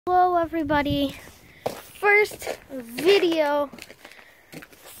Hello everybody, first video,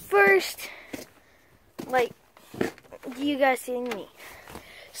 you guys seeing me.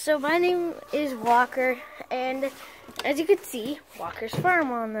 So my name is Walker, and as you can see, Walker's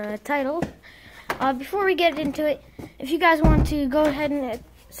Farm on the title. Before we get into it, if you guys want to go ahead and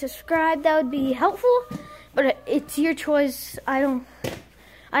subscribe, that would be helpful, but it's your choice. I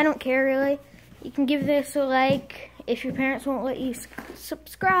don't care really. You can give this a like if your parents won't let you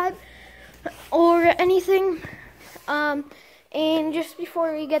subscribe or anything. And just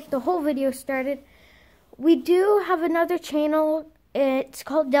before we get the whole video started, we do have another channel. It's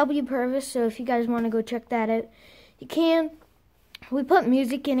called W Purvis, so if you guys want to go check that out, you can. We put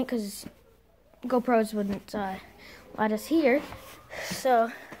music in it because GoPros wouldn't let us hear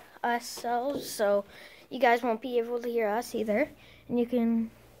ourselves, so you guys won't be able to hear us either. And you can,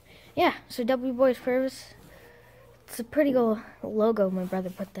 yeah, so W Boys Purvis. It's a pretty cool logo my brother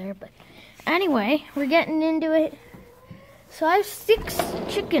put there, but anyway, we're getting into it. So I have 6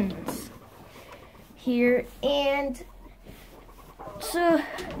 chickens here, and so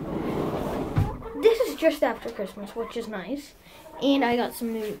this is just after Christmas, which is nice. And I got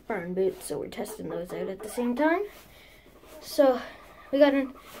some new barn boots, so we're testing those out at the same time. So we got a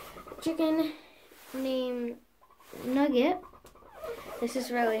chicken named Nugget. This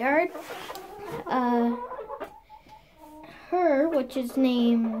is really hard. Her, which is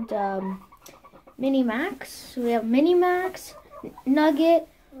named Mini Max. So we have Mini Max, Nugget,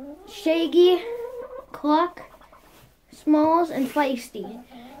 Shaggy, Cluck, Smalls, and Feisty.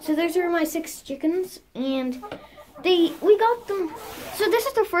 So those are my 6 chickens, and we got them. So this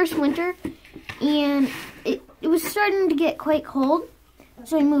is the first winter, and it was starting to get quite cold,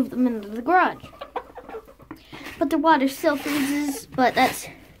 so we moved them into the garage. But the water still freezes, but that's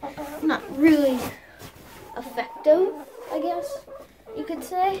not really effective, I guess you could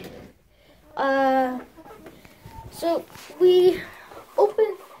say. So we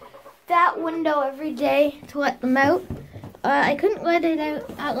open that window every day to let them out. I couldn't let it out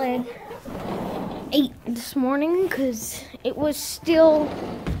at like 8 this morning because it was still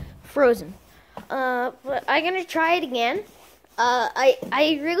frozen. But I'm gonna try it again.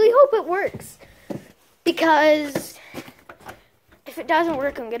 I really hope it works, because if it doesn't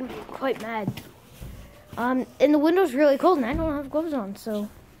work, I'm gonna be quite mad. And the window's really cold, and I don't have gloves on, so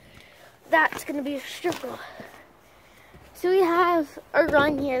that's gonna be a struggle. So we have a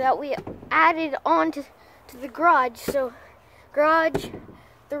run here that we added on to the garage. So garage,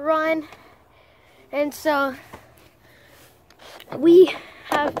 the run, and so we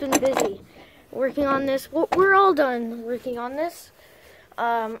have been busy working on this. We're all done working on this.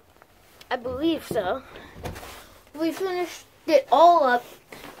 I believe so. We finished it all up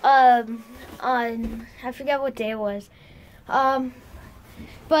on, I forget what day it was.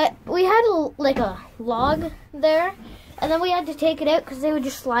 But we had a log there, and then we had to take it out because they would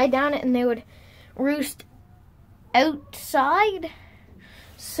just slide down it and they would roost outside.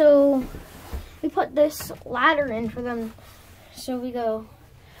 So we put this ladder in for them, so we go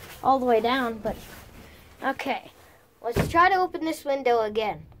all the way down. But okay, let's try to open this window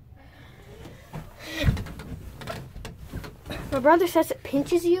again. My brother says it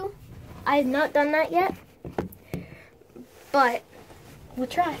pinches you. I have not done that yet, but we'll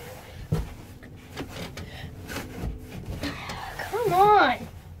try. Come on.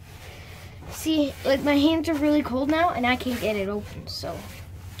 See, like, my hands are really cold now, and I can't get it open, so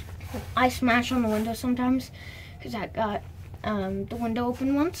I smash on the window sometimes because I got the window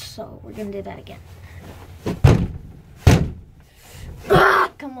open once, so we're gonna do that again. Ah,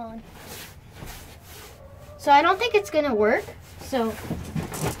 come on. So I don't think it's gonna work, so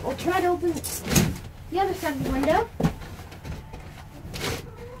we'll try to open the other side of the window.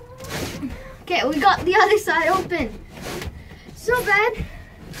 Okay, we got the other side open. So bad.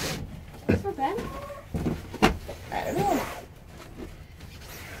 So bad. I don't know.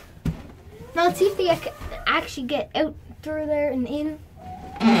 Now let's see if they actually get out through there and in.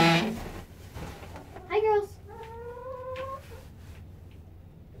 Hi, girls.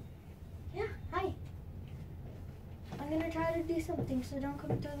 Yeah, hi. I'm gonna try to do something, so don't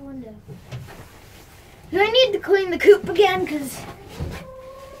come through the window. Do I need to clean the coop again? Because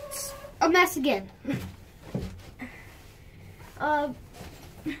it's a mess again. I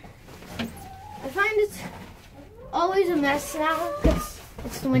find it's always a mess now because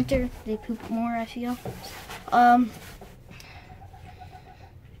it's the winter. They poop more, I feel.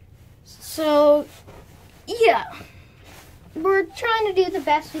 So, yeah. We're trying to do the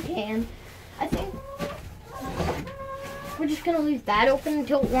best we can. I think we're just going to leave that open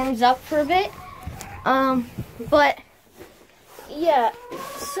until it warms up for a bit. But, yeah.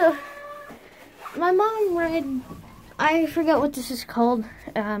 So my mom read, I forget what this is called.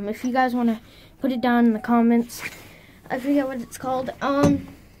 If you guys want to put it down in the comments, I forget what it's called.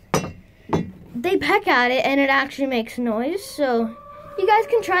 They peck at it and it actually makes noise. So you guys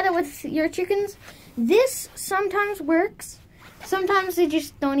can try that with your chickens. This sometimes works. Sometimes they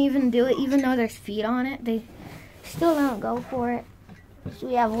just don't even do it, even though there's feet on it. They still don't go for it. So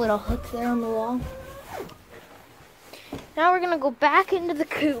we have a little hook there on the wall. Now we're gonna go back into the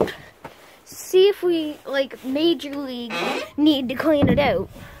coop. See if we, like, major league need to clean it out.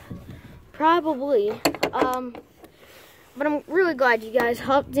 Probably. But I'm really glad you guys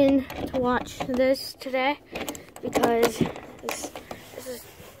hopped in to watch this today, because this is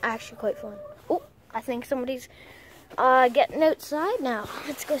actually quite fun. Oh, I think somebody's getting outside now.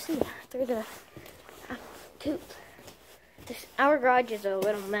 Let's go see through the coop. Our garage is a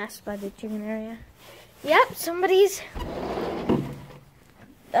little mess by the chicken area. Yep, somebody's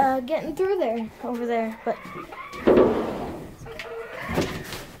getting through there, over there. But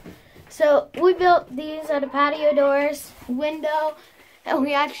so we built these out of patio doors, window, and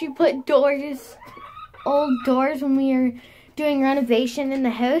we actually put doors, old doors, when we were doing renovation in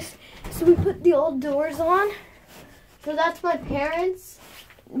the house. So we put the old doors on. So that's my parents'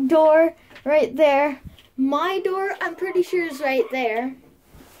 door right there. My door, I'm pretty sure, is right there.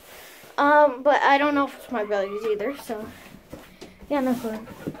 But I don't know if it's my brother's either, so yeah, no clue.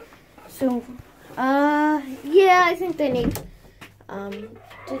 So, yeah, I think they need to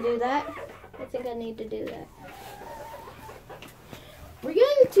do that. I think I need to do that. We're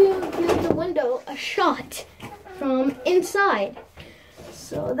going to give the window a shot from inside.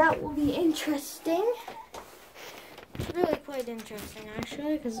 So that will be interesting. It's really quite interesting,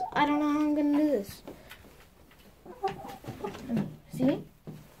 actually, because I don't know how I'm going to do this. See?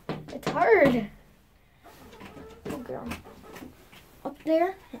 It's hard. Oh, girl. Up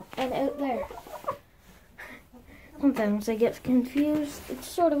there and out there. Sometimes I get confused. It's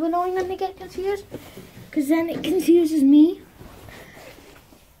sort of annoying when they get confused, because then it confuses me.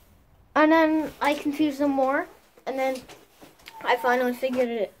 And then I confuse them more. And then I finally figured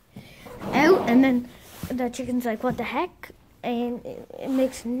it out. And then the chicken's like, what the heck? And it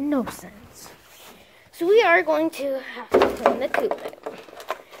makes no sense. So we are going to have to clean the coop out.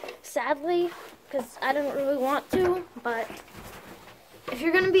 Sadly, because I don't really want to, but if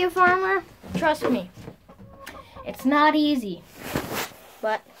you're going to be a farmer, trust me, it's not easy.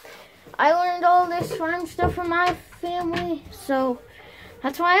 But I learned all this farm stuff from my family, so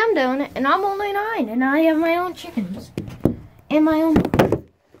that's why I'm doing it. And I'm only 9, and I have my own chickens. And my own...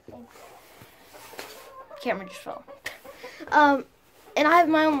 Camera just fell. And I have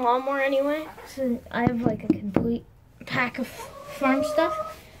my own lawnmower anyway, so I have like a complete pack of farm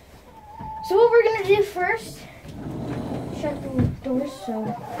stuff. So what we're gonna do first, shut the doors. So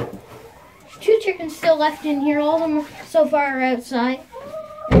there's 2 chickens still left in here. All of them so far are outside,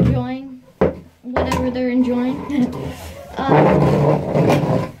 enjoying whatever they're enjoying.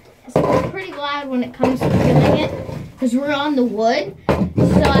 It's pretty loud when it comes to killing it, because we're on the wood.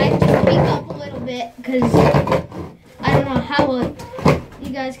 So I have to speak up a little bit, because I don't know how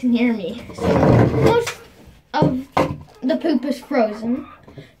you guys can hear me. So most of the poop is frozen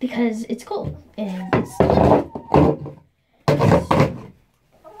because it's cold and it's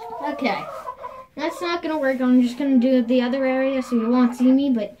okay. That's not gonna work. I'm just gonna do the other area so you won't see me,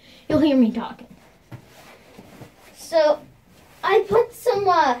 but you'll hear me talking. So I put some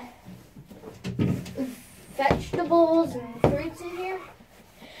vegetables and fruits in here.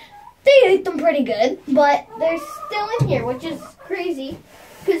 They ate them pretty good, but they're still in here, which is crazy,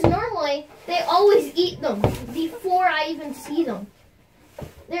 because normally they always eat them before I even see them.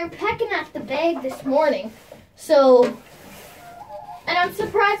 They're pecking at the bag this morning, so, and I'm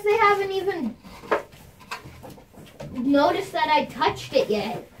surprised they haven't even noticed that I touched it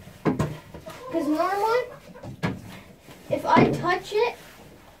yet, because normally, if I touch it,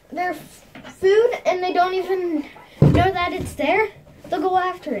 their food, and they don't even know that it's there, they'll go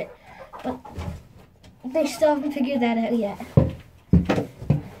after it. But they still haven't figured that out yet.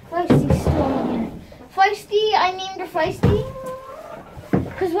 Feisty's still in here. Feisty, I named her Feisty,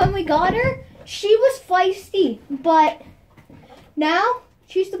 because when we got her, she was feisty, but now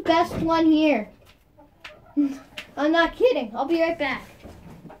she's the best one here. I'm not kidding. I'll be right back.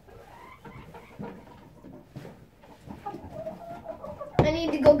 I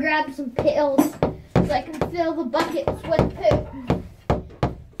need to go grab some pills so I can fill the buckets with poop.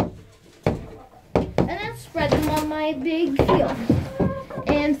 And then spread them on my big field.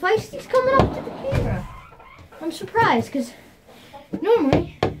 And Feisty's coming up to the camera. I'm surprised because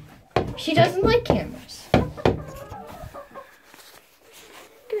normally she doesn't like cameras.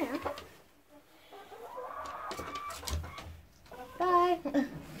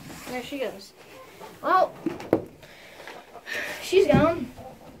 she goes. Well, she's gone.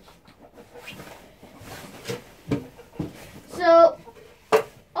 So,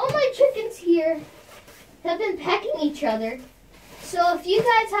 all my chickens here have been pecking each other. So if you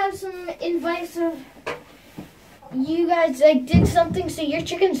guys have some advice of you guys like did something so your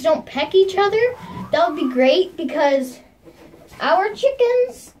chickens don't peck each other, that would be great, because our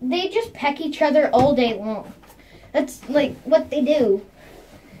chickens, they just peck each other all day long. That's like what they do.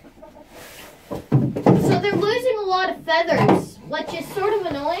 So they're losing a lot of feathers, which is sort of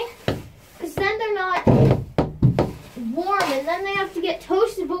annoying, because then they're not warm and then they have to get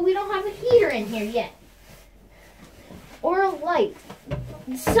toasted, but we don't have a heater in here yet. Or a light.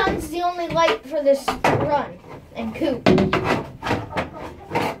 The sun's the only light for this run and coop.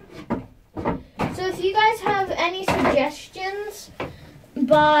 So if you guys have any suggestions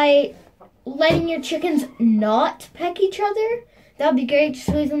by letting your chickens not peck each other, that would be great. Just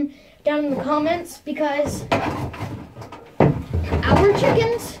leave them down in the comments, because our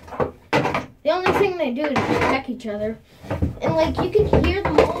chickens, the only thing they do is just peck each other. And like you can hear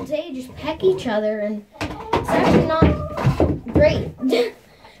them all day just peck each other, and it's actually not great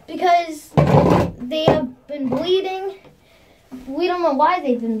because they have been bleeding. We don't know why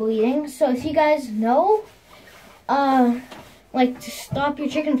they've been bleeding. So if you guys know, like to stop your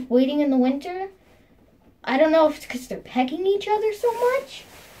chickens bleeding in the winter, I don't know if it's because they're pecking each other so much,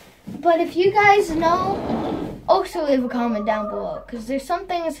 but if you guys know, also leave a comment down below, because there's some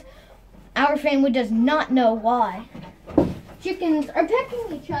things our family does not know why chickens are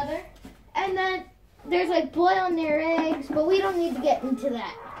pecking each other, and then there's like blood on their eggs, but we don't need to get into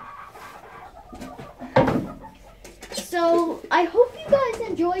that. So I hope you guys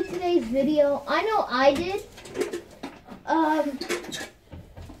enjoyed today's video. I know I did.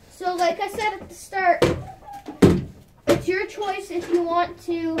 So like I said at the start, it's your choice if you want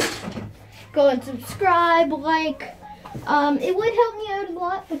to go and subscribe, like, it would help me out a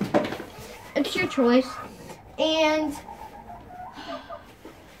lot, but it's your choice. And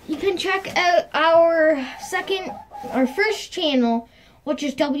you can check out our first channel, which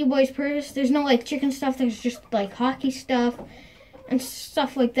is W Boys Purse. There's no like chicken stuff, there's just like hockey stuff and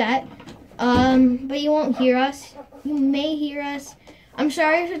stuff like that. But you won't hear us. You may hear us. I'm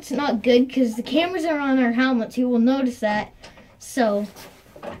sorry if it's not good, because the cameras are on our helmets. You will notice that. So,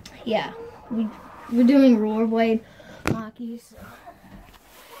 yeah, we're doing rollerblade hockey. So.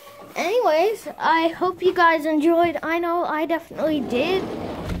 Anyways, I hope you guys enjoyed. I know I definitely did.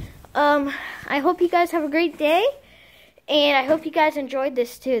 I hope you guys have a great day, and I hope you guys enjoyed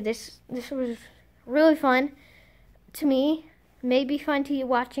this too. This was really fun to me. Maybe fun to you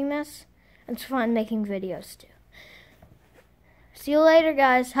watching this. It's fun making videos too. See you later,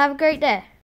 guys. Have a great day.